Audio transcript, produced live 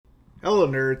Hello,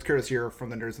 nerds. Curtis here from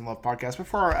the Nerds in Love podcast.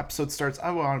 Before our episode starts, I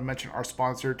want to mention our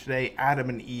sponsor today, Adam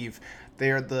and Eve.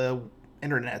 They are the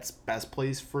internet's best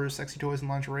place for sexy toys and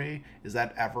lingerie. Is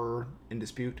that ever in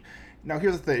dispute? Now,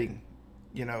 here's the thing.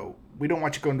 We don't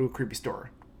want you going to a creepy store.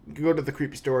 You go to the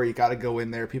creepy store, you got to go in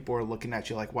there. People are looking at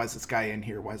you like, why is this guy in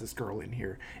here? Why is this girl in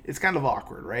here? It's kind of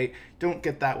awkward, right? Don't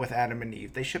get that with Adam and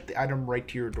Eve. They ship the item right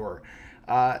to your door.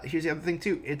 Here's the other thing,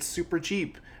 too. It's super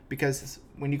cheap. Because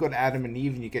when you go to Adam and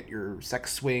Eve and you get your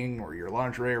sex swing or your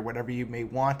lingerie or whatever you may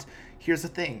want, here's the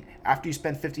thing. After you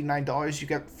spend $59, you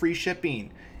get free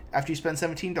shipping. After you spend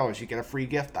 $17, you get a free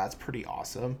gift. That's pretty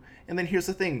awesome. And then here's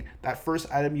the thing. That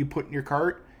first item you put in your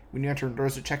cart, when you enter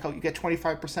doors to checkout, you get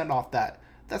 25% off that.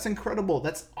 That's incredible.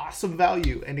 That's awesome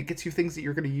value. And it gets you things that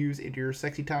you're going to use in your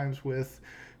sexy times with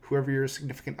whoever your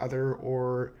significant other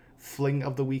or fling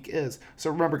of the week is.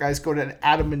 So remember, guys, go to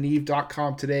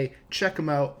adamandeve.com today. Check them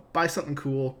out. Buy something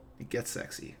cool. And get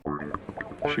sexy.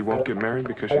 She won't get married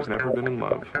because she's never been in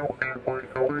love. I think I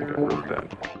wrote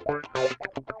that.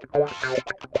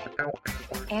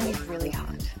 Andy's really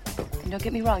hot. And don't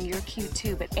get me wrong, you're cute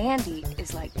too, but Andy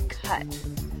is like cut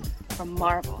from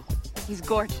marble. He's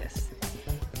gorgeous.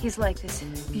 He's like this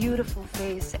beautiful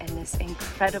face and this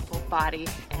incredible body,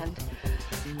 and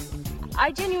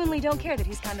I genuinely don't care that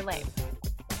he's kind of lame.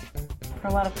 For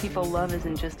a lot of people, love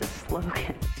isn't just a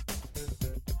slogan.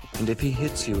 And if he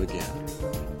hits you again,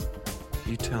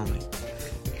 you tell me.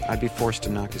 I'd be forced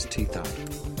to knock his teeth out.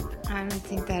 I don't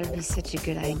think that would be such a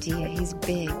good idea. He's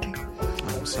big.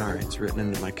 I'm sorry, it's written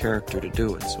into my character to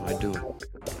do it, so I do it.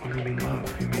 What do you mean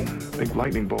love? You mean a big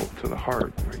lightning bolt to the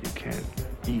heart where you can't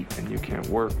eat and you can't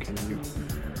work and you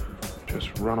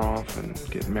just run off and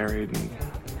get married and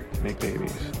make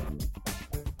babies.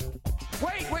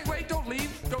 Wait, don't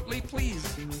leave,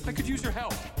 please. I could use your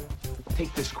help.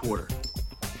 Take this quarter.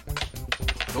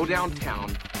 Go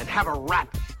downtown and have a rat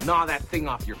gnaw that thing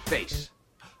off your face.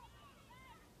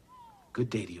 Good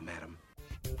day to you, madam.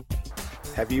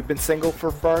 Have you been single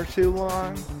for far too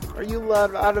long? Are you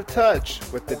out of touch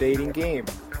with the dating game?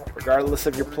 Regardless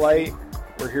of your plight,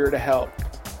 we're here to help.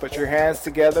 Put your hands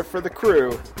together for the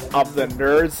crew of the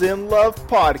Nerds in Love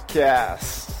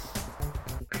podcast.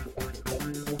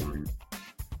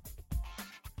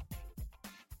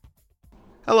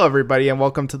 Hello, everybody, and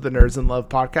welcome to the Nerds in Love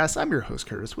podcast. I'm your host,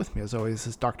 Curtis. With me, as always,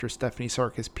 is Dr. Stephanie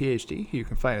Sarkis, PhD, who you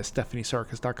can find at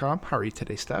stephaniesarkis.com. How are you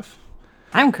today, Steph?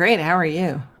 I'm great. How are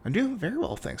you? I'm doing very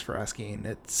well, thanks for asking.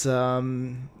 It's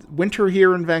winter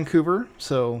here in Vancouver,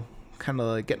 so kind of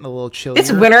like getting a little chilly.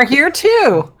 It's winter here,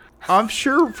 too. I'm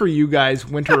sure for you guys,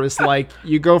 winter is like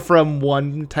you go from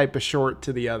one type of short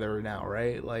to the other now,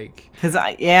 right? Like,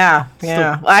 yeah.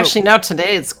 Well, actually, no.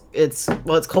 Today it's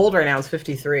cold right now. It's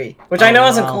 53, which I know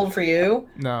isn't cold for you.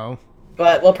 No,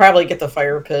 but we'll probably get the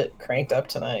fire pit cranked up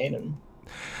tonight, and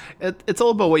it's all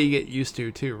about what you get used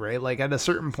to too, right? Like at a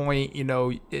certain point,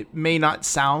 it may not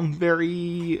sound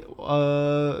very,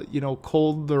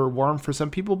 cold or warm for some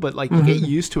people, but like you get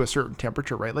used to a certain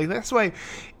temperature, right? Like that's why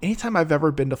anytime I've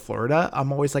ever been to Florida,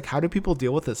 I'm always like, how do people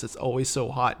deal with this? It's always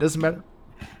so hot. Doesn't matter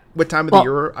what time of the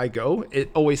year I go. It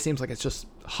always seems like it's just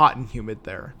hot and humid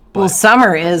there. Well,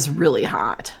 summer is really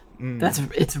hot.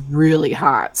 It's really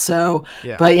hot. So,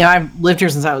 yeah. But I've lived here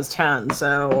since I was 10,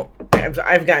 so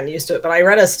I've gotten used to it. But I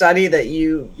read a study that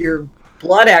your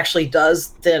blood actually does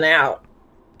thin out.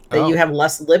 That you have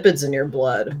less lipids in your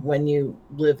blood when you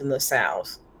live in the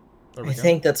South. I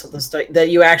think that's what the study, that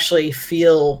you actually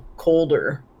feel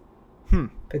colder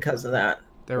because of that.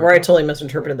 Or I totally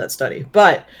misinterpreted that study.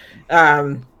 But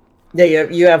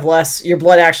you have less. Your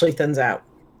blood actually thins out.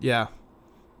 Yeah.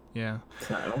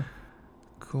 So.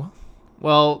 Cool.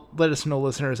 Well, let us know,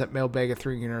 listeners, at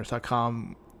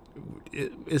mailbag@3geeknerds.com.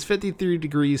 Is 53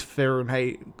 degrees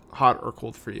Fahrenheit hot or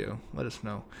cold for you? Let us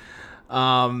know.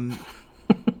 And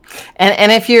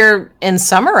if you're in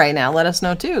summer right now, let us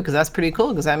know too, because that's pretty cool,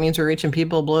 because that means we're reaching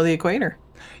people below the equator.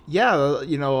 Yeah,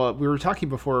 we were talking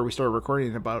before we started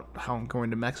recording about how I'm going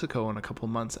to Mexico in a couple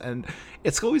of months, and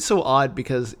it's always so odd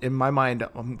because in my mind,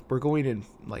 we're going in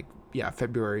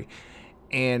February,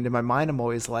 and in my mind, I'm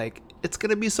always like, it's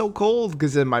going to be so cold,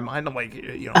 because in my mind, I'm like,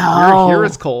 here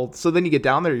it's cold. So then you get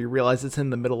down there, you realize it's in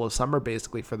the middle of summer,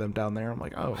 basically, for them down there. I'm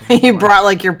like, oh. You brought,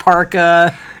 like, your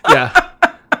parka. Yeah.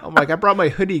 I'm like, I brought my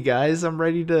hoodie, guys. I'm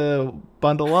ready to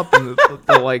bundle up. And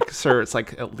they're like, sir, it's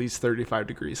like at least 35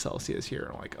 degrees Celsius here.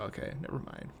 I'm like, okay, never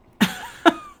mind.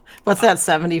 What's that,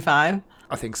 75?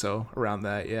 I think so, around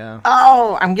that, yeah.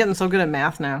 Oh, I'm getting so good at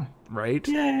math now. Right?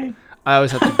 Yay. I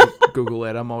always have to Google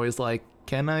it. I'm always like,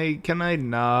 Can I?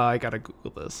 Nah, I gotta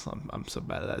Google this. I'm so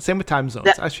bad at that. Same with time zones.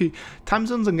 Actually, time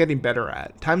zones I'm getting better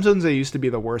at. Time zones I used to be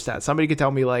the worst at. Somebody could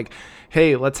tell me like,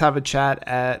 hey, let's have a chat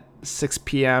at 6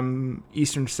 p.m.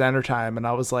 Eastern Standard Time. And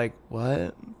I was like,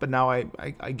 what? But now I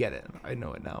get it. I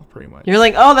know it now pretty much. You're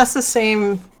like, oh, that's the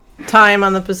same time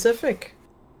on the Pacific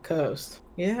Coast.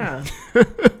 Yeah.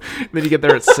 Then you get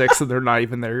there at 6 and they're not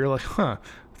even there. You're like, huh,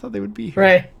 I thought they would be here.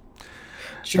 Right.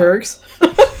 Jerks.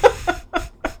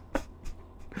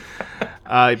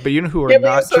 But you know who are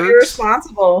not so jerks?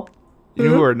 Irresponsible. You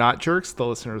know who are not jerks? The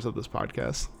listeners of this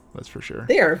podcast. That's for sure.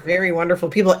 They are very wonderful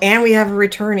people. And we have a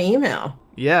return email.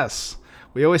 Yes.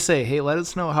 We always say, hey, let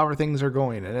us know how our things are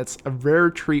going. And it's a rare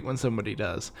treat when somebody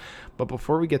does. But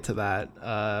before we get to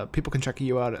that, people can check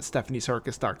you out at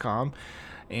stephaniesarkis.com.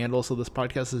 And also, this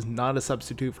podcast is not a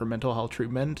substitute for mental health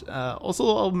treatment.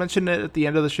 Also, I'll mention it at the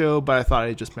end of the show, but I thought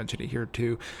I'd just mention it here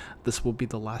too. This will be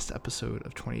the last episode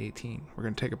of 2018. We're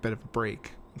going to take a bit of a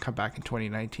break and come back in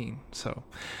 2019. So,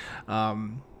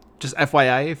 just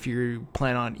FYI, if you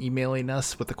plan on emailing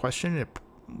us with a question,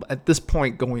 at this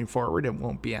point going forward, it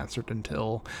won't be answered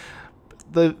until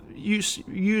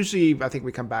usually I think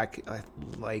we come back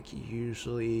like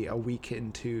usually a week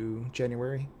into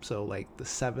January, so like the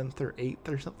 7th or 8th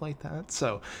or something like that.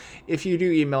 So if you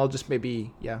do email, just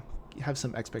maybe have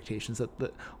some expectations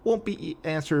that won't be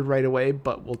answered right away,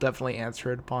 but we'll definitely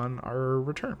answer it upon our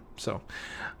return. So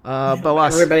but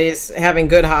everybody's having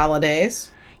good holidays.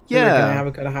 Yeah, we're gonna have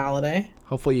a good holiday.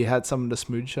 Hopefully you had something to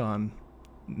smooch on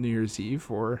New Year's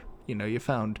Eve, or you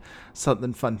found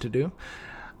something fun to do.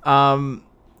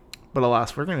 But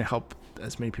alas, we're going to help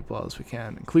as many people out as we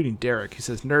can, including Derek, who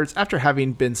says, nerds, after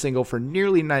having been single for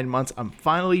nearly 9 months, I'm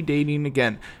finally dating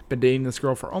again. Been dating this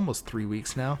girl for almost 3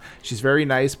 weeks now. She's very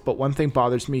nice, but one thing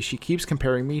bothers me. She keeps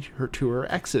comparing me to her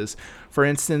exes. For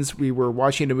instance, we were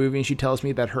watching a movie and she tells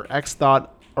me that her ex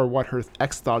thought or what her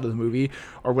ex thought of the movie,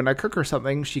 or when I cook her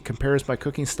something, she compares my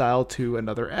cooking style to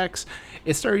another ex.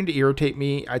 It's starting to irritate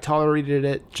me. I tolerated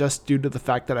it just due to the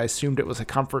fact that I assumed it was a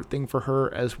comfort thing for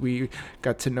her as we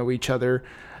got to know each other,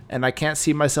 and I can't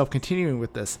see myself continuing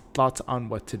with this. Thoughts on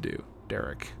what to do,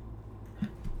 Derek?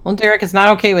 Well, Derek, it's not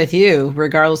okay with you,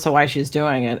 regardless of why she's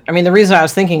doing it. I mean, the reason I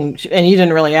was thinking, and you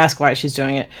didn't really ask why she's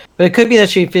doing it, but it could be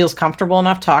that she feels comfortable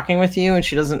enough talking with you and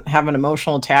she doesn't have an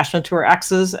emotional attachment to her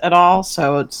exes at all.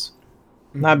 So it's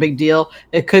not a big deal.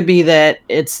 It could be that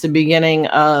it's the beginning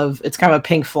of, it's kind of a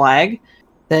pink flag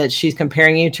that she's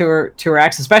comparing you to her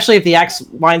ex, especially if the ex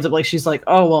winds up like, she's like,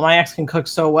 oh, well, my ex can cook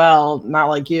so well, not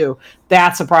like you.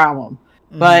 That's a problem.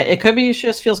 But it could be she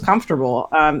just feels comfortable.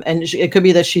 And it could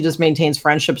be that she just maintains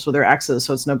friendships with her exes,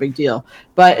 so it's no big deal.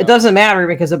 But it doesn't matter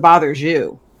because it bothers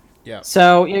you. Yeah.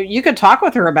 So you could talk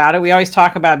with her about it. We always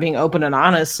talk about being open and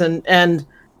honest. And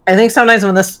I think sometimes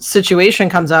when this situation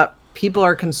comes up, people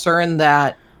are concerned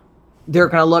that they're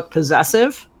going to look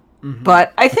possessive. Mm-hmm.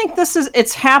 But I think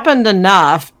it's happened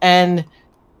enough. And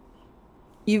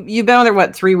you've been with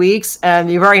her, 3 weeks?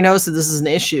 And you've already noticed that this is an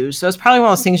issue. So it's probably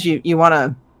one of those things you want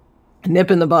to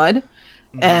nip in the bud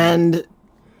and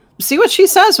see what she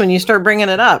says when you start bringing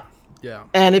it up. Yeah.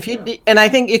 And and I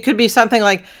think it could be something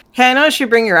like, hey, I notice you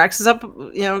bring your exes up,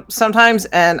 sometimes,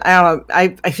 and I don't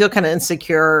know, I feel kind of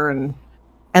insecure, and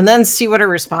then see what her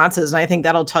response is. And I think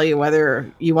that'll tell you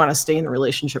whether you want to stay in the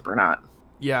relationship or not.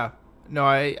 Yeah. No,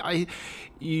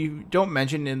 you don't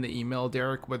mention in the email,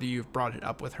 Derek, whether you've brought it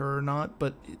up with her or not.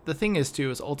 But the thing is, too,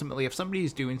 is ultimately if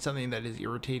somebody's doing something that is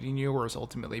irritating you or is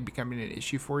ultimately becoming an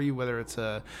issue for you, whether it's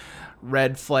a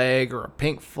red flag or a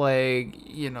pink flag,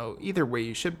 either way,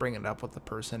 you should bring it up with the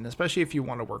person, especially if you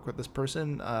want to work with this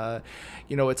person.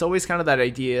 It's always kind of that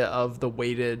idea of the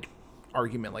weighted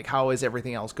argument, like how is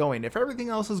everything else going? If everything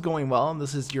else is going well and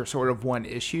this is your sort of one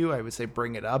issue, I would say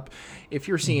bring it up. If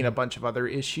you're seeing a bunch of other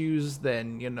issues,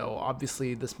 then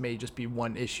obviously this may just be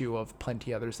one issue of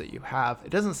plenty others that you have. It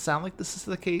doesn't sound like this is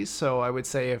the case, so I would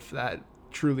say if that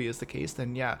truly is the case,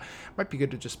 then yeah, it might be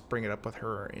good to just bring it up with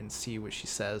her and see what she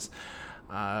says.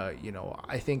 I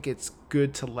think it's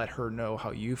good to let her know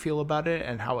how you feel about it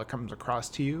and how it comes across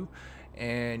to you.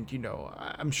 And,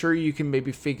 I'm sure you can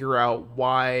maybe figure out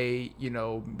why,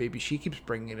 maybe she keeps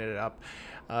bringing it up.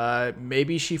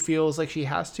 Maybe she feels like she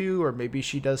has to, or maybe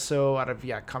she does so out of,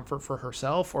 comfort for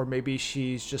herself, or maybe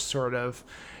she's just sort of,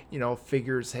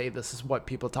 figures, hey, this is what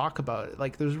people talk about.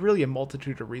 Like, there's really a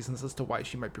multitude of reasons as to why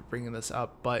she might be bringing this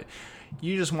up, but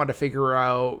you just want to figure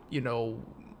out,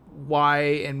 why,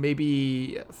 and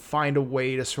maybe find a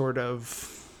way to sort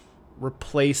of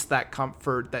replace that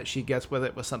comfort that she gets with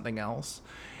it with something else,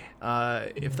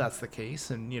 if that's the case.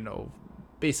 And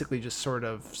basically just sort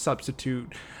of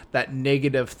substitute that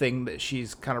negative thing that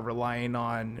she's kind of relying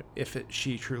on, if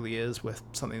she truly is, with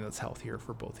something that's healthier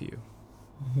for both of you.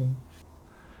 Mm-hmm.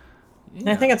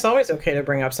 Yeah. I think it's always okay to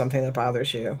bring up something that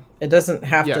bothers you. It doesn't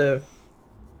have to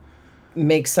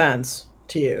make sense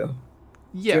to you.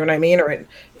 Yeah. Do you know what I mean? Or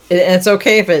it's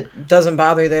okay if it doesn't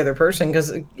bother the other person, because,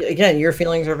 again, your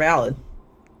feelings are valid.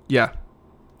 Yeah.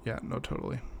 Yeah, no,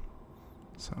 totally.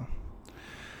 So,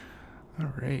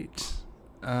 all right.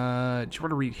 Do you want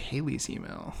to read Haley's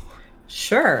email?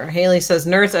 Sure. Haley says,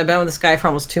 Nerds, I've been with this guy for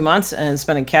almost 2 months, and it's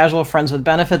been a casual friends with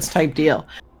benefits type deal.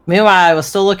 Meanwhile, I was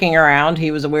still looking around.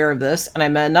 He was aware of this, and I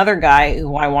met another guy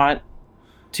who I want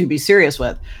to be serious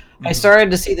with. Mm-hmm. I started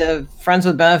to see the friends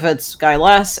with benefits guy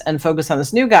less and focus on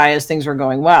this new guy as things were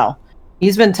going well.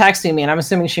 He's been texting me, and I'm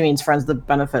assuming she means friends with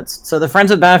benefits. So the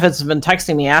friends with benefits have been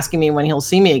texting me, asking me when he'll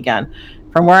see me again.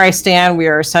 From where I stand, we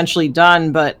are essentially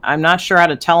done, but I'm not sure how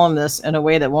to tell him this in a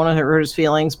way that won't hurt his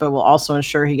feelings, but will also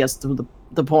ensure he gets to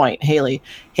the point.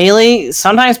 Haley,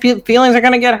 sometimes feelings are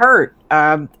going to get hurt.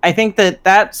 I think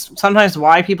that's sometimes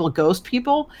why people ghost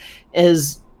people,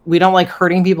 is we don't like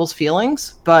hurting people's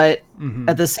feelings, but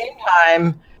at the same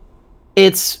time,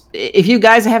 if you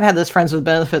guys have had this friends with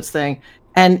benefits thing,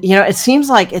 and it seems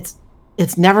like it's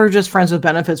never just friends with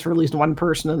benefits for at least one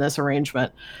person in this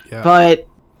arrangement, but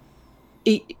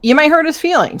you might hurt his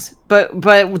feelings, but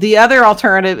the other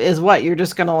alternative is what? You're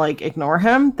just gonna ignore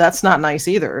him? That's not nice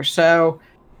either. So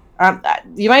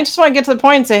you might just want to get to the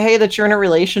point and say, hey, that you're in a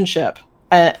relationship,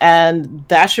 and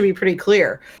that should be pretty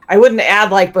clear. I wouldn't add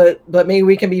but maybe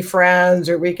we can be friends,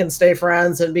 or we can stay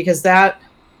friends, and because that's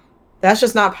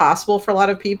just not possible for a lot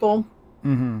of people.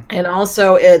 Mm-hmm. And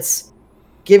also it's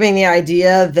giving the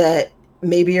idea that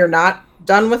maybe you're not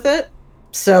done with it.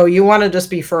 So you want to just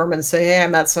be firm and say, hey, I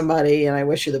met somebody and I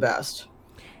wish you the best.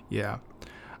 Yeah.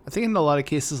 I think in a lot of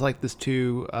cases like this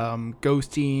too,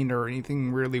 ghosting or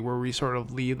anything really where we sort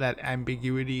of leave that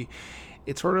ambiguity,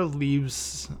 it sort of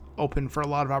leaves open for a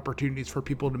lot of opportunities for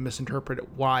people to misinterpret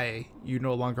why you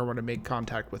no longer want to make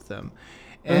contact with them.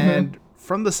 And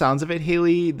from the sounds of it,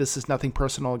 Haley, this is nothing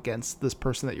personal against this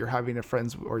person that you're having a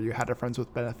friends, or you had a friends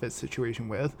with benefits situation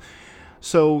with.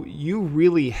 So you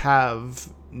really have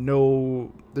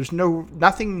there's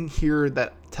nothing here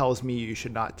that tells me you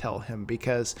should not tell him,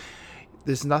 because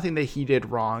there's nothing that he did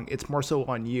wrong. It's more so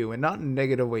on you, and not in a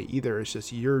negative way either. It's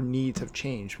just your needs have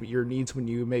changed. Your needs when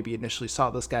you maybe initially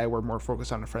saw this guy were more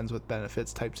focused on a friends with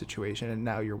benefits type situation, and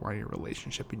now you're wanting a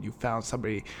relationship, and you found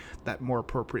somebody that more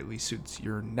appropriately suits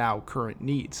your now current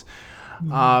needs.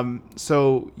 Mm-hmm.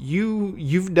 So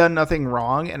you've done nothing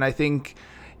wrong, and I think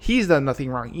he's done nothing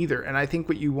wrong either. And I think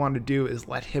what you want to do is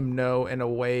let him know in a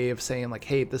way of saying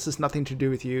hey, this is nothing to do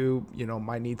with you.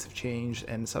 My needs have changed,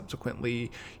 and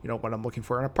subsequently, what I'm looking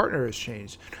for in a partner has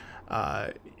changed.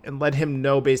 And let him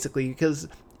know basically, because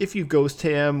if you ghost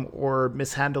him or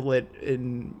mishandle it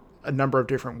in a number of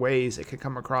different ways, it could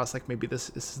come across like maybe this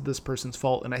is this person's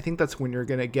fault. And I think that's when you're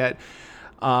going to get,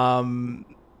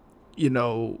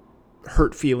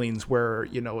 hurt feelings where,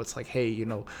 it's like, hey,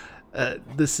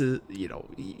 this is,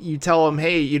 you tell him,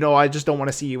 hey, I just don't want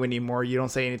to see you anymore. You don't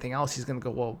say anything else. He's going to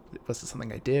go, well, was it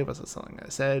something I did? Was it something I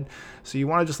said? So you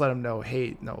want to just let him know,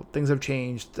 hey, no, things have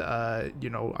changed. I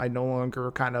no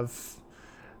longer kind of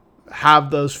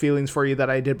have those feelings for you that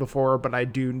I did before, but I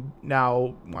do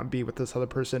now want to be with this other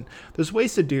person. There's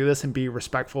ways to do this and be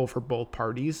respectful for both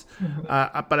parties.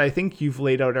 Mm-hmm. But I think you've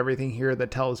laid out everything here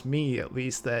that tells me at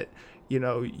least that,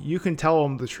 you can tell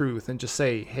them the truth and just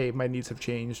say, hey, my needs have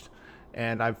changed,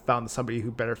 and I've found somebody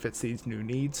who better fits these new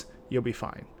needs. You'll be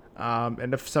fine.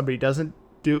 And if somebody doesn't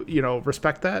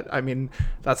respect that, I mean,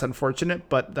 that's unfortunate,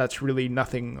 but that's really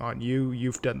nothing on you.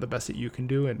 You've done the best that you can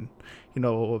do, and,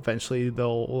 eventually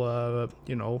they'll,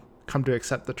 come to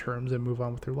accept the terms and move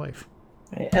on with their life.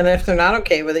 And if they're not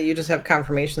okay with it, you just have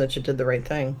confirmation that you did the right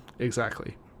thing.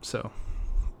 Exactly. So,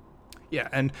 yeah.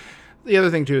 And the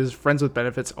other thing too is friends with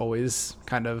benefits always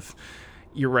kind of,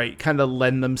 you're right, kind of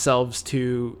lend themselves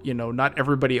to, not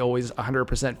everybody always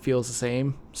 100% feels the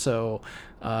same. So,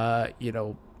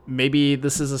 maybe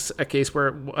this is a case where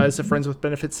it was a friends with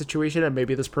benefits situation, and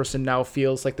maybe this person now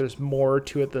feels like there's more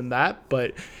to it than that.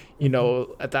 But,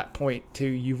 at that point too,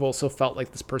 you've also felt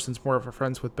like this person's more of a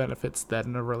friends with benefits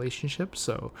than a relationship.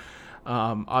 So,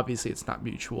 obviously it's not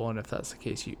mutual. And if that's the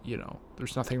case,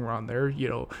 there's nothing wrong there.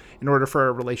 In order for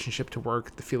a relationship to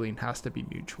work, the feeling has to be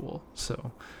mutual.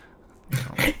 So,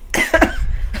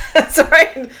 Sorry,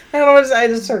 I don't know what I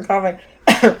just started coughing.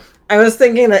 I was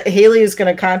thinking that Haley is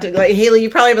going to contact, Haley, you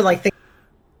probably been thinking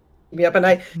me up at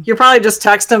night. You probably just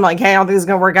text him hey, I don't think it's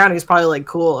going to work out. And he's probably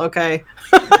cool, okay.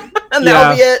 And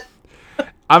that'll be it.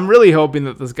 I'm really hoping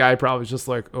that this guy probably just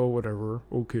like, oh, whatever,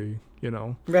 okay, you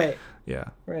know. Right. Yeah.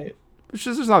 Right. Which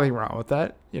is, there's nothing wrong with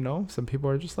that, you know. Some people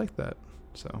are just like that.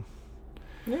 So.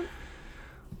 Yeah.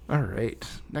 All right.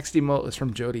 Next emote is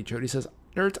from Jody. Jody says,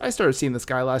 Nerds, I started seeing this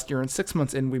guy last year, and 6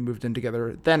 months in, we moved in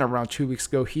together. Then, around 2 weeks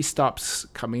ago, he stops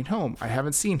coming home. I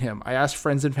haven't seen him. I asked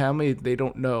friends and family. They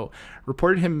don't know.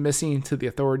 Reported him missing to the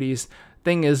authorities.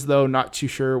 Thing is, though, not too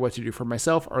sure what to do for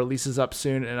myself. Our lease is up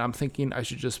soon, and I'm thinking I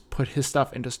should just put his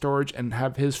stuff into storage and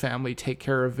have his family take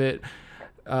care of it.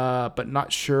 But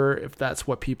not sure if that's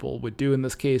what people would do in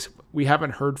this case. We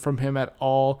haven't heard from him at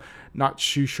all. Not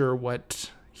too sure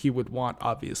what he would want,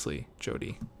 obviously.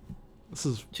 Jody. This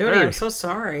is Jody, I'm so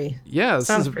sorry. Yeah, this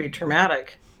sounds pretty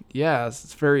traumatic. Yeah,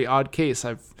 it's a very odd case.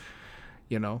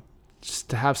 Just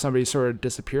to have somebody sort of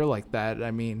disappear like that.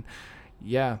 I mean,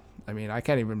 yeah. I mean, I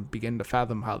can't even begin to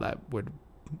fathom how that would,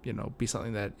 be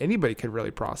something that anybody could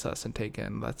really process and take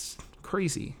in. That's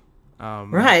crazy.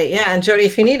 Right. Yeah. And Jody,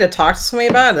 if you need to talk to somebody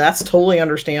about it, that's totally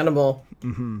understandable.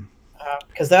 Mm-hmm.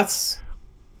 Because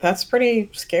that's pretty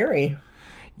scary.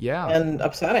 Yeah. And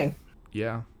upsetting.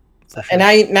 Yeah. Sure.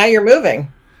 And now you're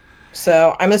moving.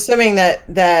 So I'm assuming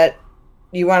that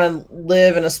you want to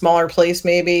live in a smaller place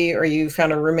maybe, or you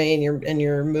found a roommate and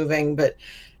you're moving. But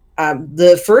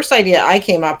the first idea I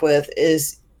came up with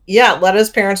is, let his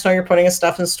parents know you're putting his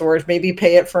stuff in storage, maybe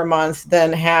pay it for a month,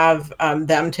 then have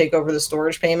them take over the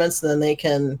storage payments, and then they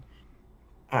can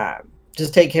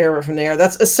just take care of it from there.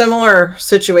 That's a similar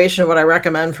situation, what I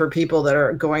recommend for people that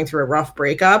are going through a rough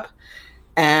breakup.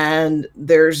 And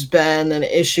there's been an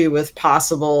issue with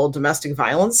possible domestic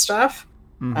violence stuff,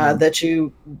 that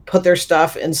you put their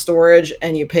stuff in storage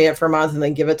and you pay it for a month and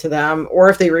then give it to them. Or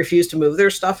if they refuse to move their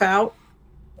stuff out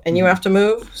and you have to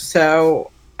move.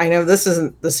 So I know this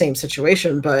isn't the same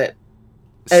situation, but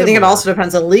I think it also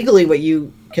depends on legally what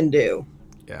you can do.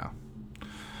 Yeah.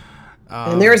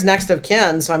 And there's next of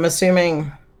kin. So I'm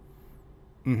assuming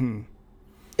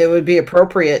it would be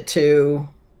appropriate to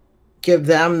give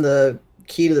them the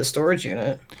key to the storage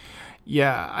unit.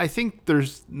 Yeah, I think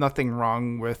there's nothing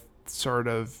wrong with sort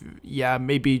of,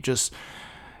 maybe just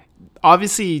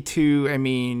obviously too, I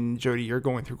mean, Jody, you're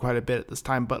going through quite a bit at this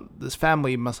time, but this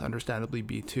family must understandably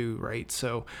be too, right?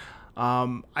 So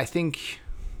I think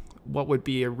what would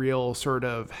be a real sort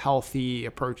of healthy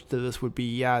approach to this would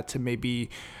be, to maybe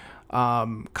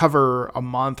cover a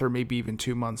month or maybe even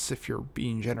 2 months if you're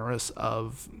being generous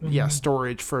of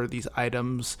storage for these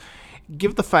items.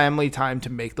 Give the family time to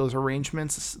make those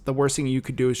arrangements. The worst thing you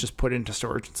could do is just put it into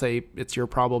storage and say it's your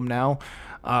problem now.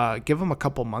 Give them a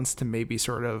couple months to maybe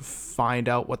sort of find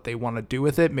out what they want to do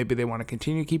with it. Maybe they want to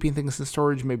continue keeping things in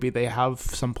storage. Maybe they have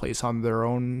some place on their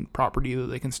own property that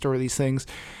they can store these things.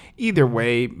 Either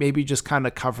way, maybe just kind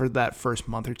of cover that first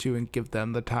month or two and give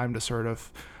them the time to sort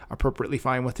of appropriately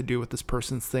find what to do with this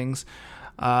person's things.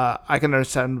 I can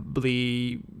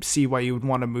understandably see why you would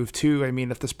want to move too. I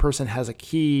mean, if this person has a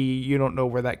key, you don't know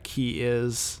where that key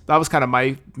is. That was kind of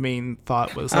my main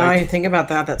thought was like, I think about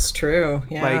that. That's true.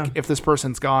 Yeah. Like if this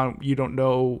person's gone, you don't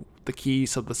know the key.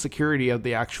 So the security of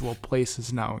the actual place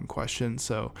is now in question.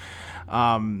 So,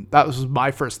 that was my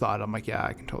first thought. I'm like,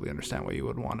 I can totally understand why you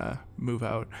would want to move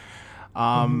out.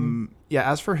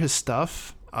 As for his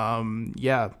stuff, find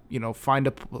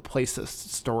a place to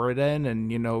store it in, and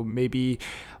maybe,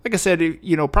 like I said,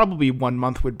 probably 1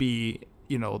 month would be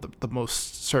the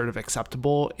most sort of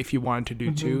acceptable. If you wanted to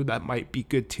do 2, that might be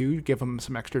good too. Give them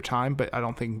some extra time, but I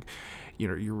don't think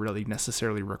you're really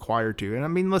necessarily required to. And I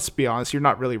mean, let's be honest, you're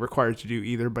not really required to do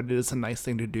either, but it is a nice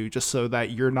thing to do just so that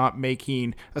you're not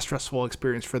making a stressful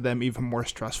experience for them even more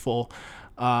stressful.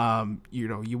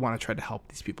 You want to try to help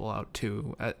these people out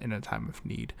too in a time of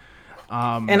need.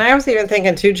 And I was even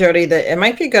thinking too, Jody, that it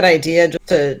might be a good idea just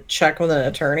to check with an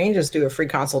attorney, just do a free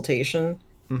consultation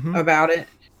about it,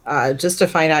 just to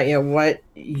find out, what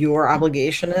your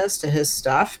obligation is to his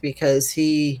stuff, because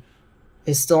he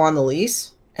is still on the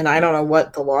lease. And I don't know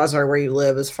what the laws are where you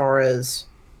live as far as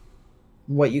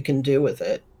what you can do with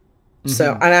it.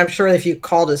 So, and I'm sure if you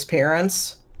called his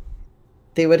parents,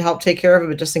 they would help take care of it.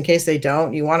 But just in case they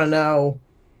don't, you want to know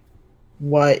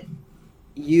what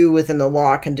you within the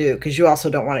law can do, because you also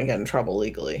don't want to get in trouble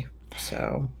legally.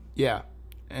 So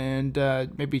and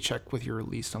maybe check with your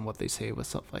lease on what they say with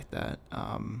stuff like that.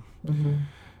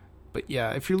 But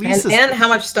if your lease and how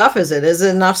much stuff is it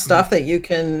enough stuff that you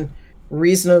can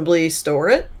reasonably store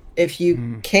it? If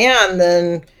you can,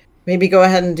 then maybe go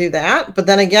ahead and do that. But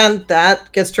then again,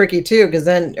 that gets tricky too, because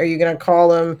then are you going to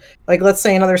call him, like, let's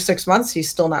say another 6 months he's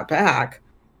still not back?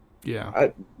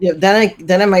 Then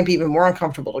it might be even more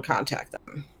uncomfortable to contact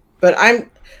them. But I'm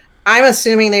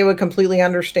assuming they would completely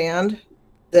understand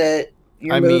that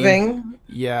you're moving.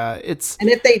 Yeah, it's... And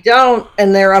if they don't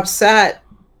and they're upset,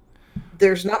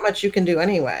 there's not much you can do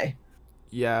anyway.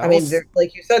 Yeah. I mean,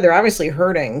 like you said, they're obviously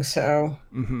hurting, so...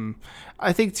 Mm-hmm.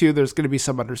 I think, too, there's going to be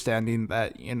some understanding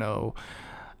that, you know,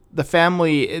 the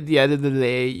family, at the end of the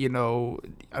day, you know,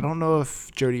 I don't know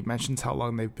if Jody mentions how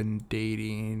long they've been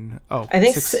dating. Oh, I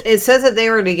think it says that they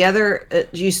were together.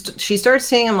 She started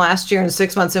seeing him last year, and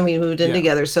 6 months, and we moved in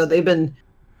together. So they've been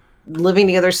living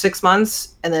together 6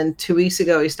 months, and then 2 weeks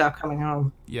ago, he stopped coming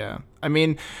home. Yeah. I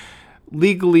mean,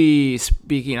 legally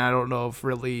speaking, I don't know if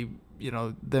really, you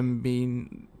know, them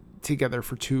being together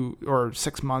for 2 or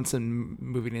 6 months and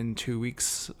moving in 2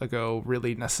 weeks ago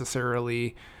really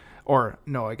necessarily... Or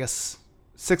no, I guess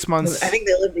 6 months. I think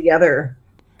they lived together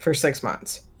for 6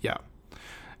 months. Yeah.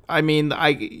 I mean,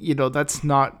 you know, that's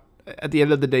not, at the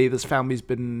end of the day, this family's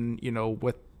been, you know,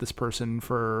 with this person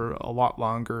for a lot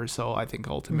longer. So I think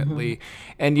ultimately,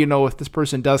 and you know, if this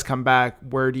person does come back,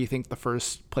 where do you think the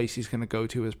first place he's going to go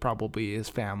to is probably his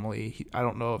family? I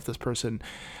don't know if this person,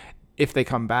 if they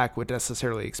come back, would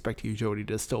necessarily expect you, Jody,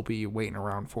 to still be waiting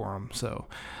around for him. So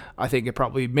I think it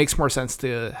probably makes more sense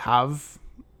to have,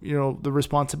 you know, the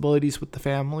responsibilities with the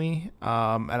family.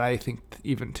 And I think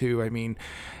even too, I mean,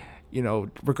 you know,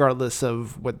 regardless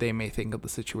of what they may think of the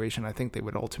situation, I think they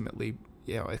would ultimately,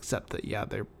 you know, accept that, yeah,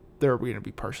 they're going to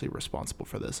be partially responsible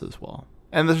for this as well.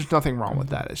 And there's nothing wrong with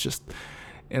that. It's just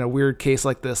in a weird case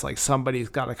like this, like somebody's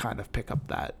got to kind of pick up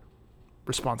that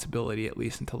responsibility at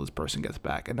least until this person gets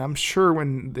back. And I'm sure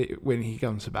when he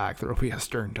comes back, there'll be a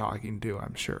stern talking to,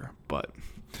 I'm sure. But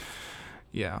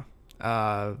yeah.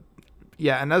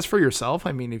 Yeah, and as for yourself,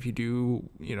 I mean, if you do,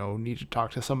 you know, need to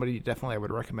talk to somebody, definitely I would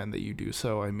recommend that you do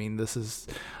so. I mean, this is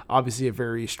obviously a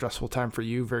very stressful time for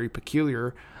you, very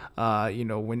peculiar. You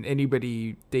know, when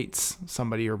anybody dates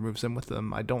somebody or moves in with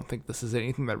them, I don't think this is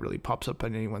anything that really pops up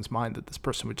in anyone's mind that this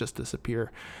person would just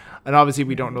disappear. And obviously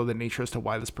we don't know the nature as to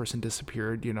why this person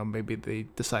disappeared. You know, maybe they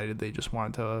decided they just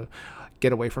wanted to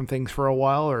get away from things for a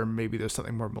while, or maybe there's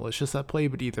something more malicious at play.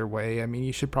 But either way, I mean,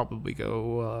 you should probably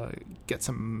go get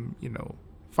some, you know,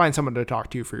 find someone to talk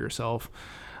to for yourself,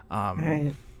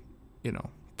 Right. you know,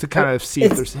 to kind of see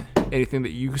if there's anything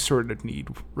that you sort of need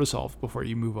resolved before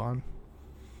you move on.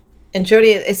 And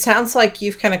Jody, it sounds like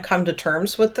you've kind of come to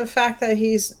terms with the fact that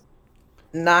he's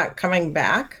not coming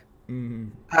back.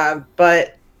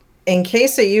 But in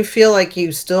case that you feel like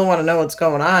you still want to know what's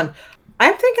going on,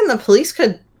 I'm thinking the police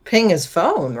could ping his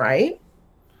phone, right?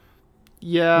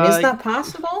 Yeah. I mean, is that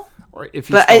possible? Or if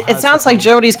but it sounds like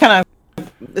Jody's kind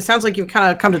of, it sounds like you've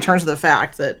kind of come to terms with the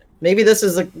fact that maybe this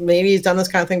is like, maybe he's done this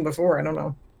kind of thing before. I don't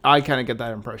know. I kind of get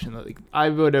that impression that, like, I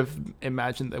would have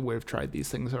imagined that we have tried these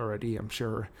things already, I'm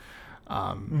sure.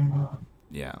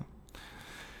 Yeah.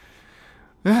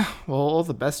 Yeah. Well, all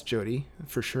the best, Jody,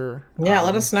 for sure. Yeah.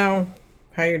 Let us know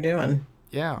how you're doing.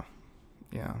 Yeah.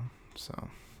 Yeah. So,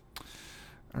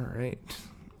 all right.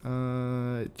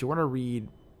 Do you want to read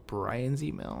Brian's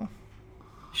email?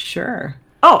 Sure.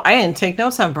 Oh, I didn't take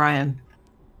notes on Brian.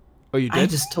 Oh, you did? I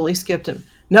just totally skipped him.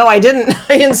 No, I didn't.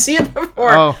 I didn't see it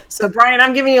before. Oh. So, Brian,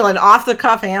 I'm giving you an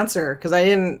off-the-cuff answer because I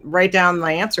didn't write down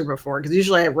my answer before, because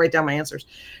usually I write down my answers.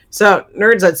 So,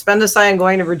 nerds, I'd spend a sigh on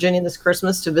going to Virginia this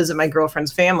Christmas to visit my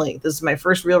girlfriend's family. This is my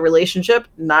first real relationship.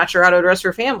 Not sure how to address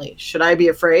her family. Should I be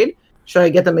afraid? Should I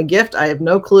get them a gift? I have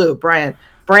no clue. Brian,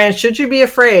 should you be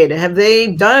afraid? Have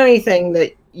they done anything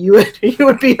that you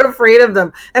would be afraid of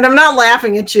them? And I'm not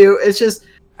laughing at you. It's just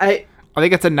I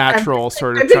think it's a natural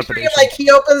sort of trepidation. Like he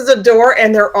opens the door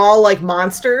and they're all like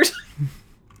monsters.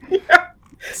 Yeah.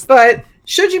 But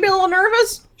should you be a little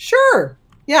nervous? Sure.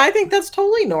 Yeah, I think that's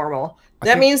totally normal.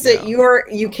 That means that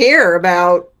you care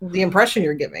about the impression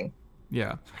you're giving.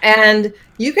 Yeah. And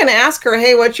you can ask her,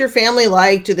 hey, what's your family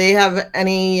like? Do they have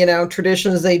any,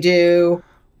 traditions they do?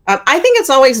 I think it's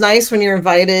always nice when you're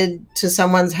invited to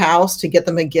someone's house to get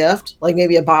them a gift, like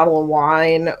maybe a bottle of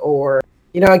wine, or,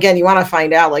 again, you want to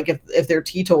find out, like if they're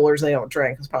teetotalers, they don't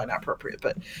drink. It's probably not appropriate,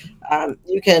 but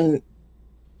you can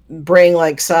bring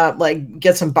get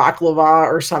some baklava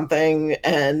or something,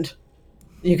 and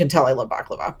you can tell I love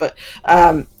baklava, but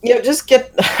just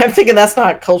get. I'm thinking that's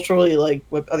not culturally like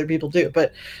what other people do,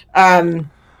 but bring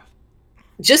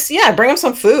them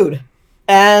some food,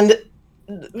 and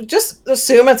just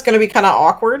assume it's going to be kind of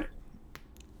awkward,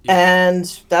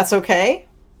 and that's okay.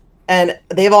 And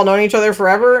they've all known each other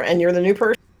forever, and you're the new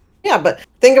person. Yeah, but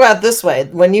think about it this way: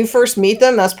 when you first meet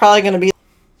them, that's probably going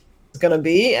to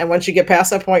be, and once you get past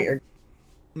that point, you're.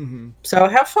 Mm-hmm. So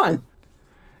have fun.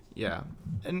 Yeah,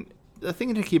 and the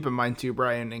thing to keep in mind too,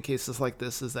 Brian, in cases like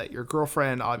this, is that your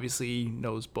girlfriend obviously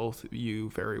knows both of you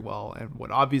very well, and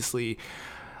would obviously,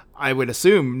 I would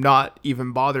assume, not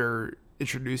even bother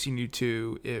introducing you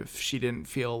to if she didn't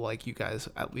feel like you guys,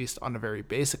 at least on a very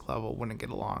basic level, wouldn't get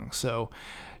along. So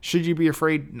should you be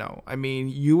afraid? No. I mean,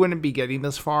 you wouldn't be getting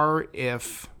this far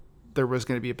if there was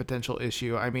going to be a potential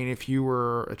issue. I mean, if you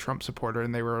were a Trump supporter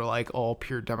and they were like all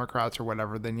pure Democrats or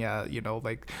whatever, then yeah,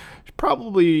 like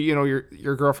probably,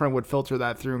 your girlfriend would filter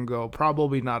that through and go,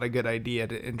 probably not a good idea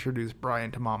to introduce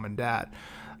Brian to mom and dad.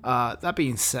 That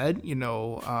being said,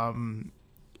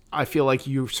 I feel like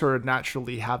you sort of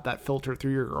naturally have that filter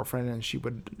through your girlfriend, and she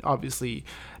would obviously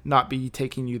not be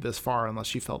taking you this far unless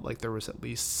she felt like there was at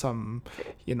least some,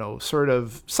 sort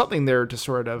of something there to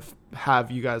sort of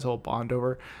have you guys all bond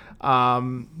over.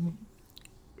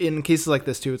 In cases like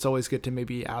this too, it's always good to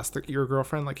maybe ask your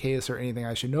girlfriend, like, hey, is there anything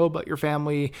I should know about your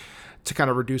family, to kind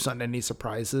of reduce on any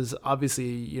surprises. Obviously,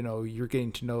 you're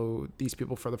getting to know these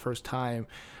people for the first time.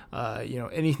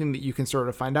 Anything that you can sort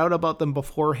of find out about them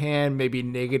beforehand, maybe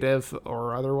negative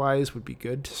or otherwise, would be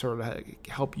good to sort of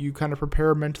help you kind of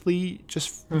prepare mentally,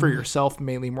 just for yourself,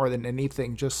 mainly more than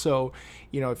anything. Just so,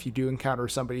 if you do encounter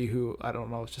somebody who, I don't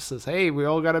know, just says, hey, we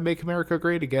all got to make America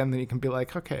great again, then you can be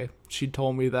like, okay, she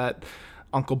told me that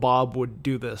Uncle Bob would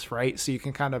do this, right? So you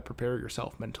can kind of prepare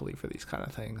yourself mentally for these kind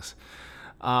of things.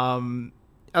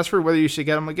 As for whether you should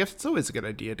get them a gift, it's always a good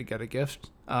idea to get a gift.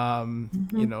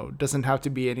 Doesn't have to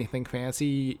be anything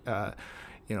fancy.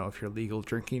 If you're legal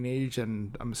drinking age,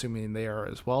 and I'm assuming they are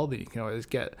as well, then you can always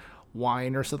get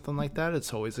wine or something like that.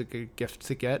 It's always a good gift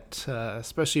to get,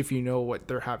 especially if you know what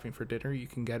they're having for dinner. You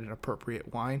can get an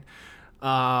appropriate wine.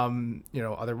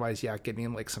 Otherwise,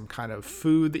 getting like some kind of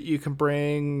food that you can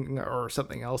bring or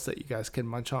something else that you guys can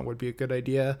munch on would be a good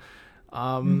idea.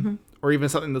 Or even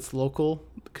something that's local,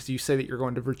 because you say that you're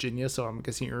going to Virginia, so I'm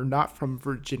guessing you're not from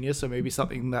Virginia, so maybe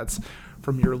something that's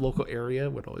from your local area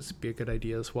would always be a good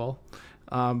idea as well.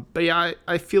 But yeah,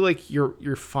 I feel like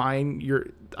you're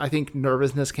fine. I think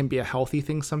nervousness can be a healthy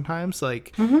thing sometimes.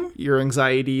 Like your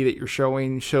anxiety that you're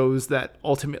showing shows that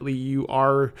ultimately you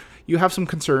have some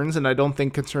concerns, and I don't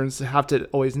think concerns have to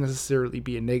always necessarily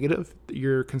be a negative.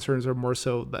 Your concerns are more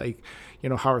so like,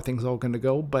 how are things all going to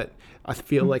go? But I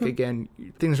feel like, again,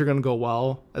 things are going to go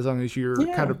well as long as you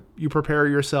prepare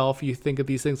yourself, you think of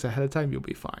these things ahead of time, you'll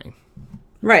be fine.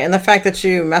 Right. And the fact that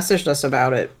you messaged us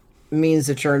about it means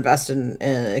that you're invested in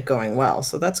it going well.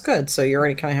 So that's good. So you're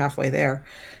already kind of halfway there.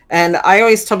 And I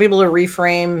always tell people to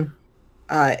reframe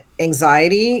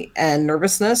anxiety and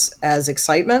nervousness as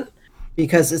excitement,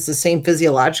 because it's the same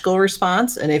physiological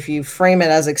response. And if you frame it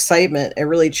as excitement, it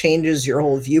really changes your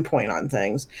whole viewpoint on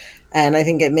things. And I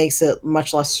think it makes it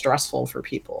much less stressful for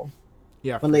people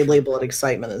when they label it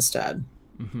excitement instead.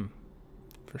 Mm-hmm.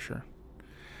 For sure.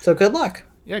 So good luck.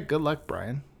 Yeah, good luck,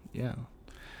 Brian. Yeah.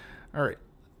 All right.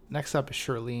 Next up is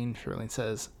Charlene. Charlene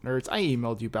says, nerds, I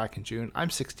emailed you back in June. I'm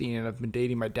 16 and I've been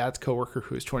dating my dad's coworker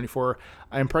who is 24.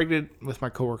 I am pregnant with my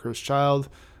coworker's child,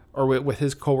 or with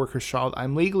his coworker's child.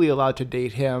 I'm legally allowed to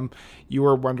date him. You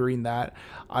were wondering that.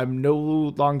 I'm no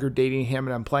longer dating him,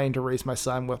 and I'm planning to raise my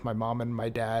son with my mom and my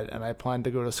dad, and I plan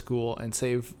to go to school and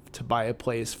save to buy a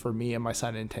place for me and my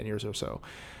son in 10 years or so.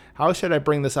 How should I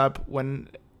bring this up when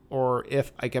or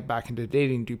if I get back into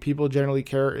dating? Do people generally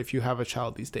care if you have a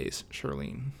child these days?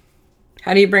 Charlene.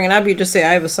 How do you bring it up? You just say,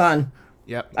 I have a son.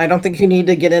 Yep. I don't think you need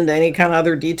to get into any kind of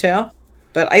other detail,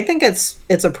 but I think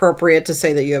it's appropriate to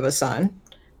say that you have a son.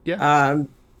 Yeah.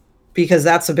 Because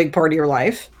that's a big part of your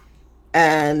life.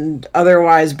 And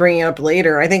otherwise bringing it up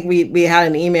later, I think we had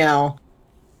an email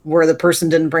where the person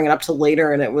didn't bring it up till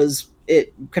later, and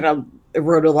it kind of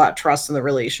eroded a lot of trust in the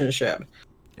relationship.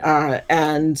 Yeah.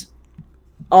 And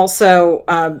also,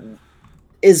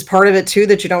 is part of it too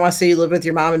that you don't want to say you live with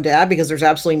your mom and dad, because there's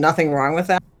absolutely nothing wrong with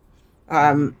that.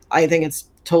 I think it's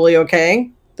totally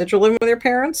okay that you're living with your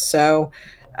parents. So,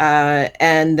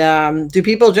 do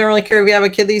people generally care if you have a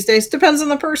kid these days? Depends on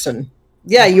the person.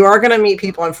 Yeah, you are going to meet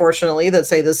people, unfortunately, that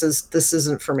say this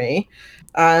isn't for me.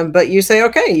 But you say,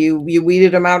 okay, you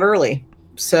weeded them out early.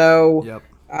 So, yep.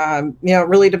 It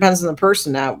really depends on the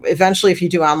person. Now, eventually, if you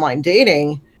do online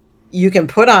dating, you can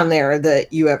put on there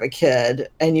that you have a kid,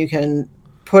 and you can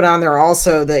put on there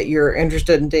also that you're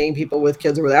interested in dating people with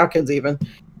kids or without kids even.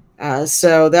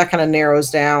 So that kind of narrows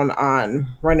down on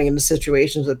running into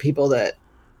situations with people that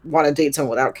want to date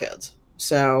someone without kids.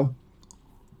 So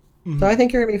I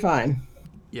think you're going to be fine.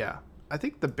 Yeah. I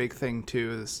think the big thing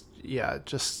too is,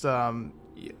 just,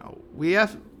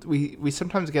 we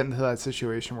sometimes get into that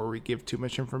situation where we give too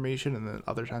much information, and then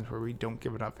other times where we don't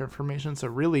give enough information. So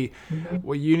really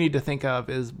what you need to think of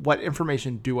is, what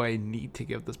information do I need to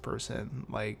give this person?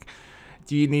 Like,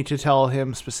 Do you need to tell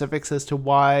him specifics as to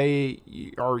why,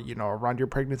 or, around your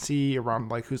pregnancy, around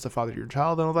like who's the father of your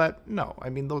child and all that? No, I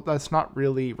mean, that's not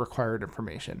really required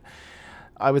information.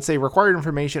 I would say required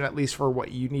information, at least for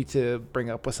what you need to bring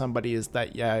up with somebody, is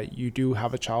that, yeah, you do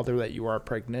have a child or that you are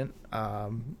pregnant.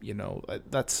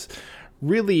 That's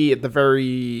really at the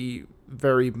very,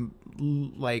 very,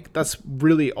 like, that's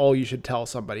really all you should tell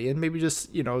somebody. And maybe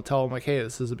just, tell them like, hey,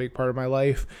 this is a big part of my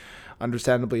life.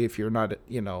 Understandably, if you're not,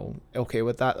 okay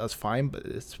with that, that's fine, but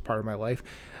it's part of my life.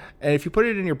 And if you put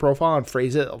it in your profile and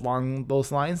phrase it along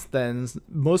those lines, then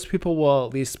most people will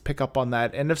at least pick up on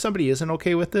that. And if somebody isn't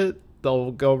okay with it,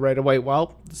 they'll go right away,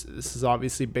 well, this is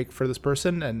obviously big for this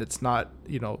person, and it's not,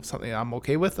 something I'm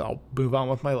okay with. I'll move on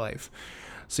with my life.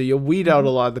 So you'll weed out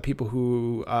a lot of the people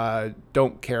who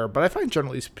don't care. But I find,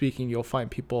 generally speaking, you'll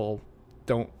find people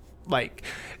don't, like,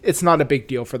 it's not a big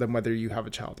deal for them whether you have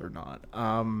a child or not.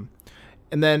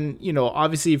 And then,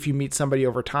 obviously, if you meet somebody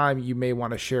over time, you may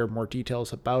want to share more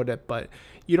details about it, but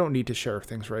you don't need to share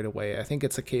things right away. I think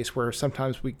it's a case where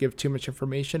sometimes we give too much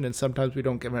information and sometimes we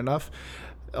don't give enough.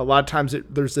 A lot of times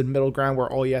there's a middle ground where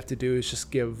all you have to do is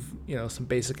just give, some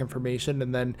basic information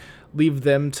and then leave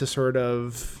them to sort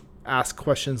of ask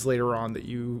questions later on that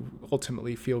you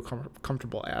ultimately feel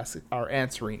comfortable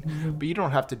answering. Mm-hmm. But you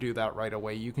don't have to do that right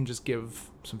away. You can just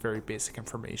give some very basic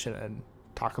information and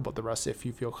talk about the rest if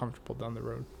you feel comfortable down the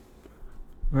road.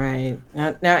 Right.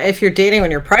 Now, if you're dating when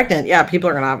you're pregnant, yeah, people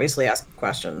are going to obviously ask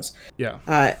questions. Yeah.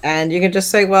 And you can just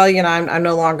say, well, I'm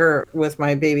no longer with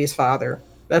my baby's father.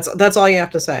 That's all you have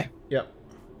to say. Yep.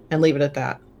 And leave it at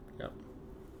that. Yep.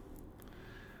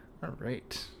 All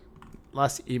right.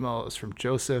 Last email is from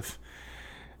Joseph.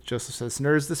 Joseph says,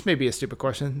 nerds, this may be a stupid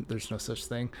question. There's no such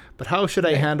thing. But how should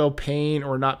I handle paying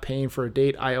or not paying for a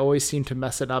date? I always seem to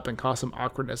mess it up and cause some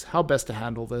awkwardness. How best to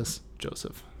handle this,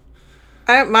 Joseph?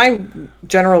 My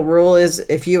general rule is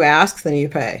if you ask, then you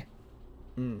pay.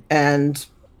 And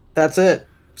that's it.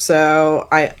 So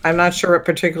I'm not sure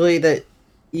particularly that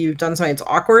you've done something that's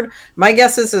awkward. My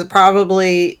guess is it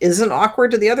probably isn't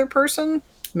awkward to the other person.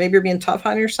 Maybe you're being tough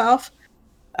on yourself.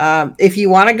 If you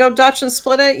want to go Dutch and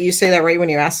split it, you say that right when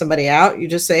you ask somebody out. You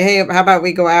just say, hey, how about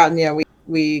we go out and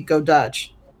we go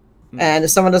Dutch? And if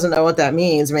someone doesn't know what that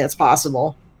means, I mean, it's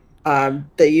possible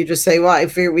that you just say, well,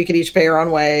 if we could each pay our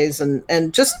own ways,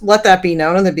 and just let that be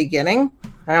known in the beginning.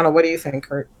 I don't know. What do you think,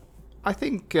 Kurt? I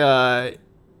think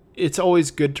it's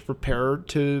always good to prepare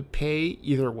to pay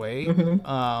either way. Mm-hmm.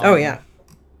 Oh yeah.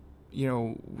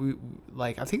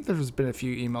 I think there's been a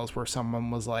few emails where someone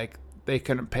was like, they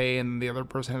couldn't pay and the other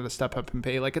person had to step up and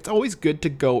pay. Like, it's always good to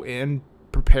go in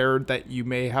prepared that you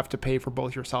may have to pay for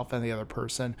both yourself and the other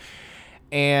person.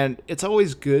 And it's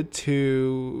always good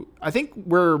to, I think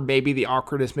where maybe the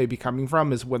awkwardness may be coming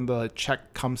from is when the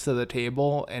check comes to the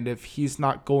table, and if he's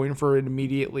not going for it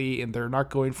immediately and they're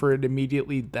not going for it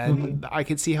immediately, then I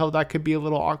could see how that could be a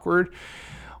little awkward.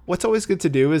 What's always good to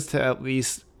do is to at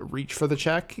least reach for the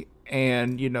check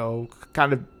and,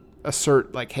 kind of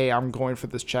assert like, hey, I'm going for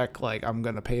this check, like I'm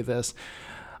going to pay this.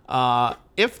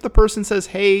 If the person says,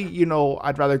 hey,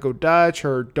 I'd rather go Dutch,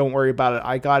 or don't worry about it,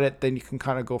 I got it, then you can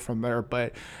kind of go from there.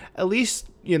 But at least,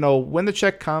 when the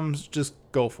check comes, just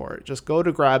go for it. Just go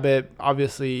to grab it.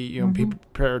 Obviously, be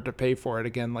prepared to pay for it.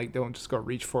 Again, like, don't just go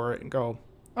reach for it and go,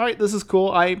 all right, this is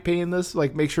cool, I ain't paying this.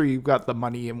 Like, make sure you've got the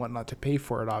money and whatnot to pay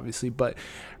for it, obviously. But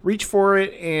reach for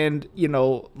it and,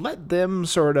 let them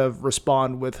sort of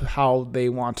respond with how they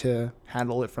want to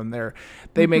handle it from there.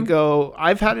 They may go,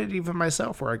 I've had it even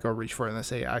myself where I go reach for it and I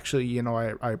say, actually,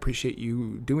 I appreciate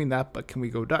you doing that, but can we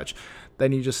go Dutch?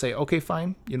 Then you just say, okay,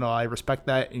 fine. I respect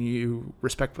that, and you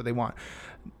respect what they want.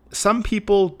 Some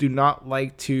people do not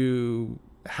like to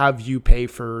have you pay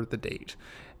for the date.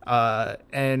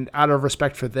 And out of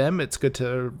respect for them, it's good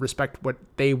to respect what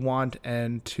they want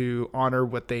and to honor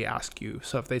what they ask you.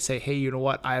 So if they say, hey, you know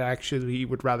what, I actually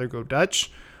would rather go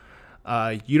Dutch,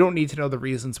 you don't need to know the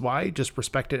reasons why. Just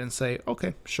respect it and say,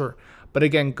 okay, sure. But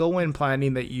again, go in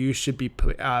planning that you should be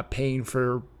paying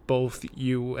for both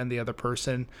you and the other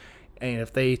person. And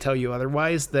if they tell you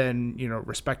otherwise, then,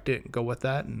 respect it and go with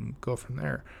that and go from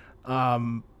there.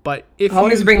 But if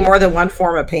always bring more than one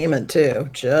form of payment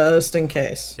too, just in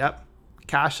case. Yep.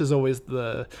 Cash is always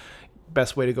the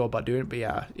best way to go about doing it. But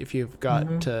yeah, if you've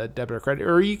got debit or credit,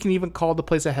 or you can even call the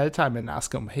place ahead of time and ask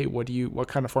them, hey, what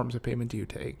kind of forms of payment do you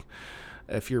take?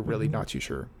 If you're really not too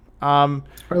sure. Or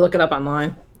look it up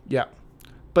online. Yeah.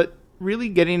 But really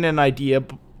getting an idea,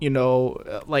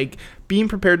 like being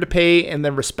prepared to pay and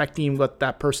then respecting what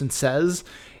that person says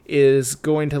is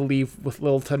going to leave with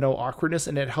little to no awkwardness,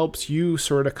 and it helps you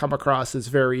sort of come across as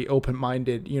very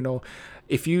open-minded. You know,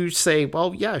 if you say,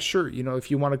 well, yeah, sure, you know, if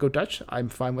you want to go Dutch, I'm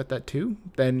fine with that too,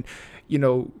 then, you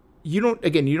know, you don't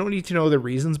need to know the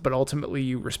reasons, but ultimately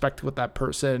you respect what that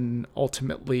person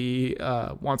ultimately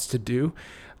wants to do.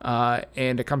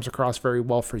 And it comes across very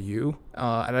well for you.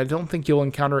 And I don't think you'll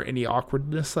encounter any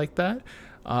awkwardness like that.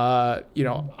 You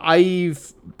know,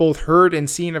 I've both heard and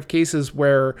seen of cases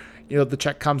where, you know, the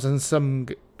check comes and some,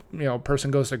 you know,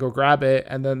 person goes to go grab it,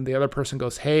 and then the other person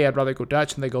goes, hey, I'd rather go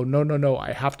Dutch. And they go, no,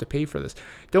 I have to pay for this.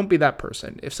 Don't be that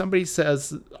person. If somebody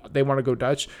says they want to go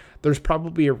Dutch, there's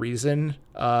probably a reason.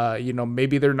 You know,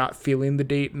 maybe they're not feeling the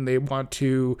date and they want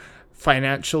to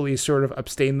financially sort of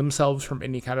abstain themselves from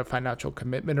any kind of financial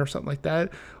commitment or something like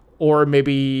that. Or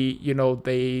maybe, you know,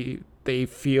 they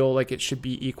feel like it should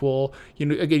be equal. You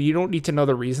know, again, you don't need to know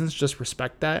the reasons, just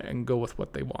respect that and go with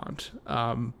what they want.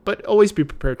 But always be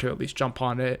prepared to at least jump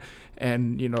on it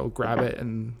and, you know, grab it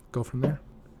and go from there.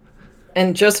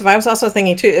 And Joseph, I was also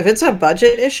thinking too, if it's a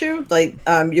budget issue, like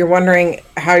you're wondering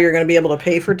how you're going to be able to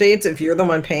pay for dates if you're the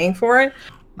one paying for it,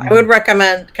 I would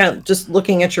recommend kind of just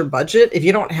looking at your budget. If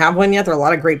you don't have one yet, there are a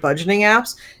lot of great budgeting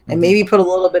apps, and maybe put a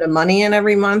little bit of money in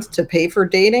every month to pay for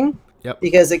dating. Yep.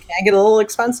 Because it can get a little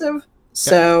expensive.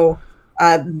 So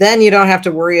then you don't have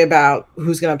to worry about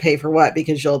who's going to pay for what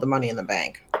because you'll have the money in the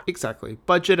bank. Exactly.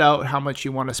 Budget out how much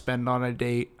you want to spend on a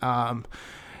date.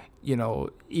 You know,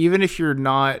 even if you're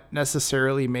not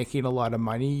necessarily making a lot of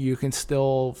money, you can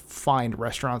still find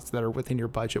restaurants that are within your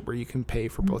budget where you can pay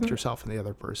for both yourself and the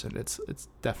other person. It's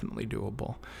definitely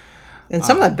doable. And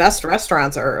some of the best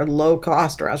restaurants are low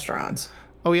cost restaurants.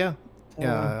 Oh yeah.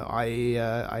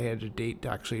 I had a date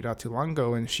actually not too long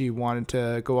ago, and she wanted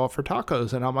to go out for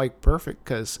tacos, and I'm like, perfect,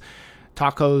 because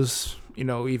tacos, you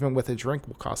know, even with a drink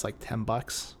will cost like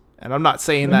 $10. And I'm not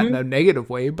saying that in a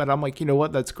negative way, but I'm like, you know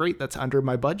what, that's great. That's under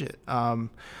my budget.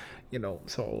 You know,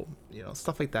 so, you know,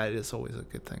 stuff like that is always a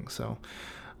good thing. So,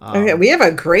 okay, we have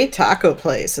a great taco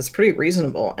place. It's pretty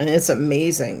reasonable and it's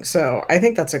amazing. So I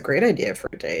think that's a great idea for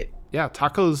a date. Yeah,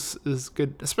 tacos is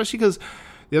good, especially because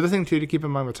the other thing too to keep in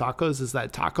mind with tacos is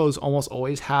that tacos almost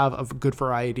always have a good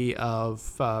variety of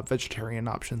vegetarian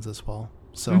options as well.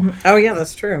 So, oh yeah,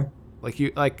 that's true. Like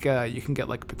you can get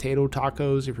like potato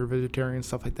tacos if you're vegetarian,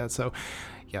 stuff like that. So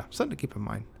yeah, something to keep in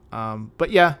mind.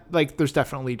 But yeah, like there's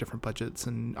definitely different budgets,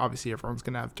 and obviously everyone's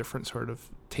going to have different sort of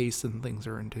tastes and things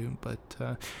they're into.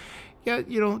 But yeah,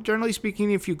 you know, generally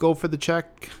speaking, if you go for the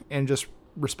check and just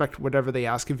respect whatever they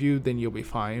ask of you, then you'll be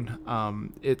fine.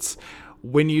 It's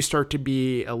when you start to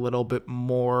be a little bit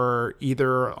more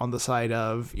either on the side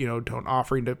of, you know, don't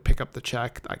offering to pick up the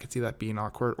check, I could see that being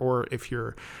awkward, or if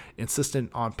you're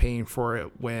insistent on paying for it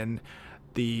when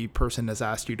the person has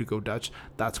asked you to go Dutch,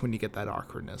 that's when you get that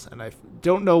awkwardness. And I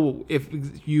don't know if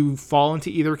you fall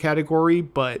into either category,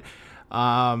 but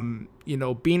you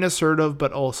know, being assertive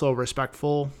but also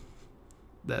respectful,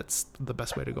 that's the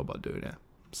best way to go about doing it.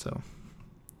 So,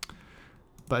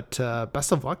 but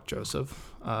best of luck, Joseph.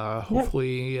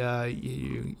 Hopefully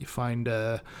you find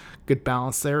a good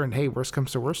balance there. And hey, worst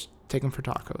comes to worst, take them for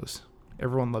tacos.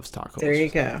 Everyone loves tacos. There you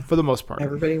go. For the most part.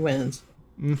 Everybody wins.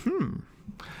 Mm-hmm.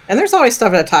 And there's always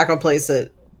stuff at a taco place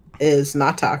that is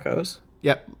not tacos.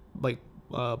 Yep. Like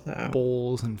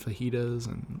bowls and fajitas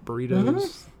and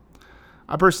burritos.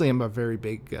 I personally am a very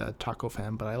big taco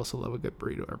fan, but I also love a good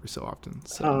burrito every so often.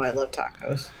 So. Oh, I love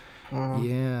tacos.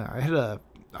 Yeah, I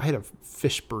had a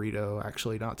fish burrito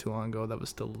actually not too long ago that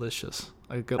was delicious.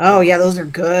 Yeah, those are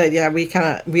good. Yeah,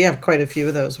 we have quite a few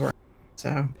of those.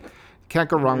 So can't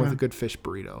go wrong with a good fish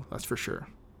burrito. That's for sure.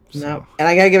 So. No, and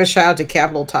I gotta give a shout out to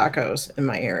Capital Tacos in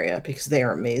my area because they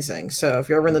are amazing. So if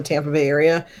you're ever in the Tampa Bay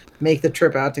area, make the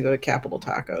trip out to go to Capital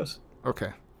Tacos.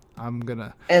 Okay, I'm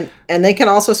gonna. And they can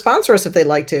also sponsor us if they'd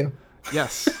like to.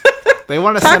 Yes, they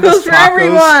want to send us tacos. For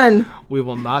everyone. We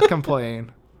will not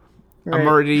complain. Right. I'm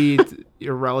already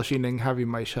relishing in having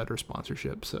my Shudder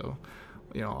sponsorship, so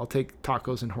you know I'll take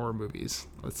tacos and horror movies.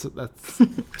 That's two of my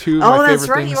favorite things. Oh, that's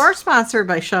right. You are sponsored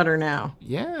by Shudder now.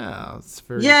 Yeah, it's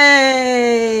very.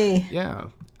 Yay! Yeah,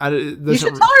 you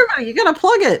should tell everybody. You gotta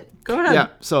plug it. Go ahead. Yeah.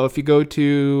 So if you go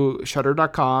to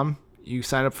Shudder.com, you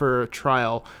sign up for a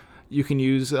trial. You can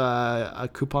use a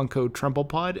coupon code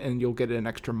TremblePod, and you'll get an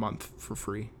extra month for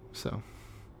free. So.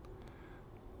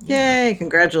 Yay!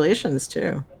 Congratulations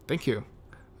too. Thank you.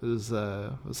 It's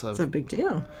a big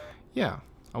deal. Yeah,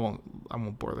 I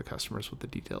won't bore the customers with the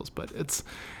details, but it's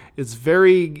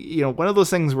very, you know, one of those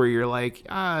things where you're like,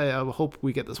 I hope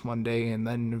we get this one day, and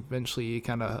then eventually you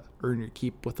kind of earn your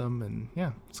keep with them, and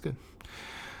yeah, it's good.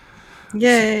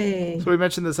 Yay! So we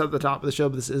mentioned this at the top of the show,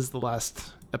 but this is the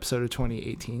last episode of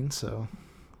 2018. So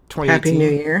 2018. Happy New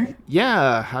Year.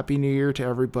 Yeah, Happy New Year to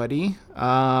everybody.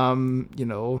 You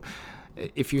know,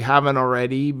 if you haven't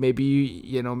already,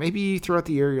 maybe throughout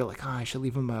the year you're like, I should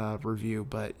leave them a review,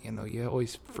 but you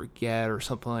always forget or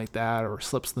something like that, or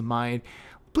slips the mind.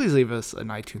 Please leave us an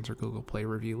iTunes or Google Play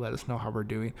review. Let us know how we're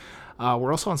doing.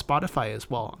 We're also on Spotify as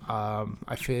well.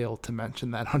 I failed to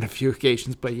mention that on a few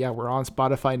occasions, but yeah, we're on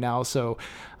Spotify now. So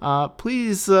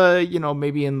please,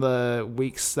 maybe in the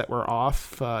weeks that we're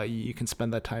off, you can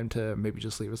spend that time to maybe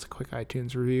just leave us a quick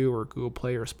iTunes review or Google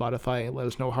Play or Spotify and let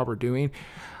us know how we're doing.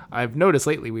 I've noticed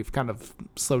lately we've kind of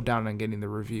slowed down on getting the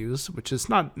reviews, which is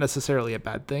not necessarily a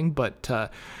bad thing, but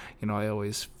I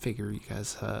always figure you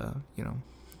guys,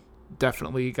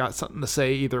 definitely got something to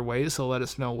say either way, so let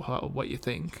us know what you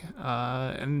think.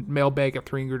 And mailbag at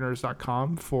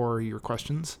 3angrynerds.com for your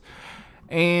questions.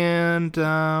 And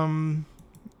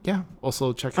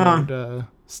also check out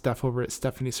Steph over at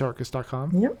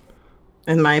stephaniesarkis.com. Yep.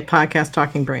 And my podcast,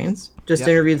 Talking Brains. Just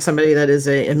interviewed somebody that is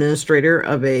an administrator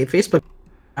of a Facebook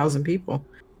 1,000 people.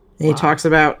 And he talks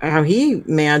about how he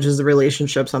manages the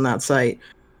relationships on that site,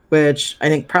 which I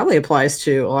think probably applies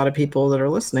to a lot of people that are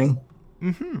listening.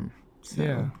 Mm-hmm.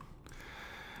 So.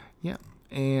 Yeah.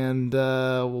 And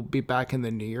we'll be back in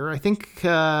the new year. I think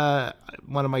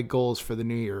one of my goals for the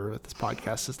new year with this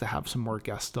podcast is to have some more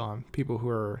guests on, people who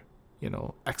are,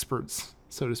 experts,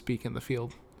 so to speak, in the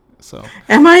field. So.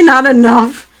 Am I not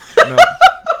enough? No,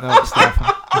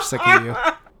 stop. I'm sick of you.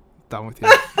 Done with you.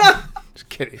 Just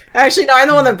kidding. Actually, no, I'm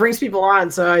the one that brings people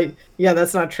on, so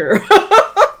that's not true.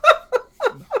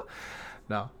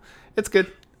 No, it's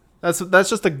good. That's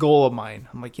just a goal of mine.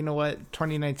 I'm like, you know what?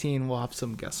 2019, we'll have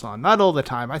some guests on. Not all the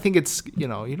time. I think it's, you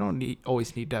don't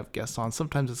always need to have guests on.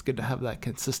 Sometimes it's good to have that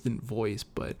consistent voice,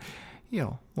 but,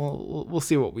 we'll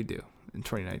see what we do in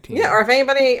 2019. Yeah, or if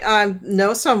anybody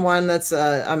knows someone that's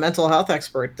a mental health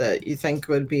expert that you think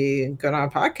would be good on a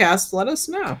podcast, let us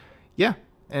know. Yeah.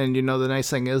 And, the nice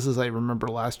thing is I remember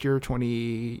last year,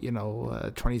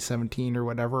 2017 or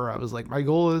whatever, I was like, my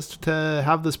goal is to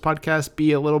have this podcast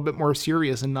be a little bit more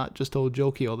serious and not just old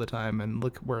jokey all the time. And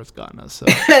look where it's gotten us. So.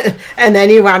 And then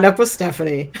you wound up with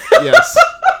Stephanie. Yes.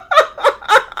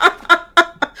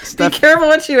 Be careful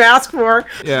what you ask for.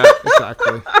 Yeah,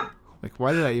 exactly. Like,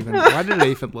 why did I even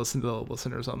listen to the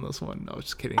listeners on this one? No,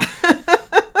 just kidding.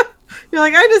 You're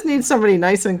like, I just need somebody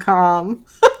nice and calm.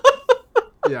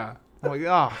 Yeah. I'm like,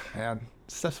 oh man,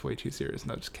 stuff's way too serious.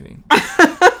 No, just kidding.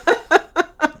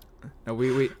 No,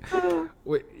 we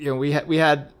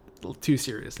had too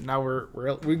serious, and now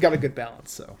we've got a good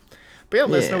balance. So, but yeah,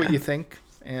 let us know what you think.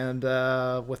 And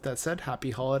with that said,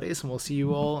 happy holidays, and we'll see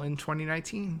you all in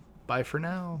 2019. Bye for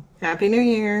now. Happy New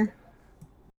Year.